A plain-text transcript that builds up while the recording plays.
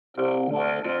The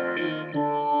weather in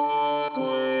Brooklyn.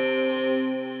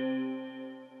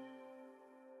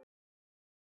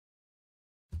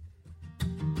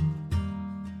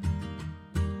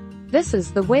 This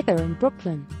is the weather in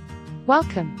Brooklyn.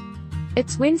 Welcome.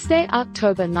 It's Wednesday,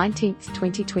 October 19th,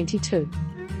 2022.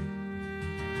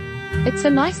 It's a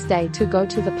nice day to go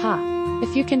to the park,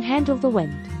 if you can handle the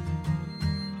wind.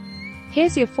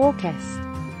 Here's your forecast.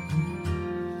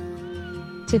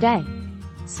 Today,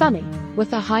 sunny,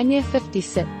 with a high near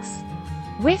 56.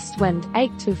 West wind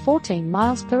 8 to 14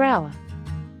 miles per hour.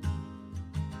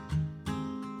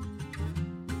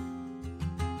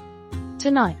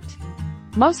 Tonight,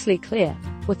 mostly clear,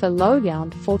 with a low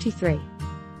around 43.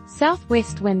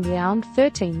 Southwest wind around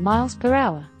 13 miles per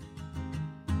hour.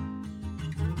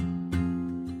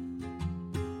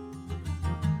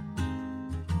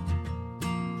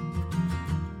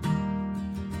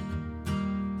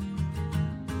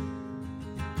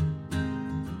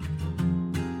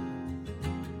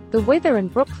 The Weather in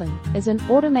Brooklyn is an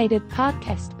automated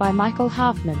podcast by Michael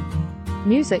Hoffman.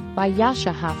 Music by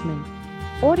Yasha Hoffman.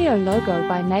 Audio logo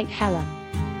by Nate Haller.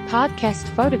 Podcast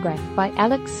photograph by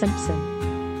Alex Simpson.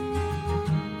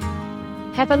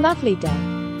 Have a lovely day.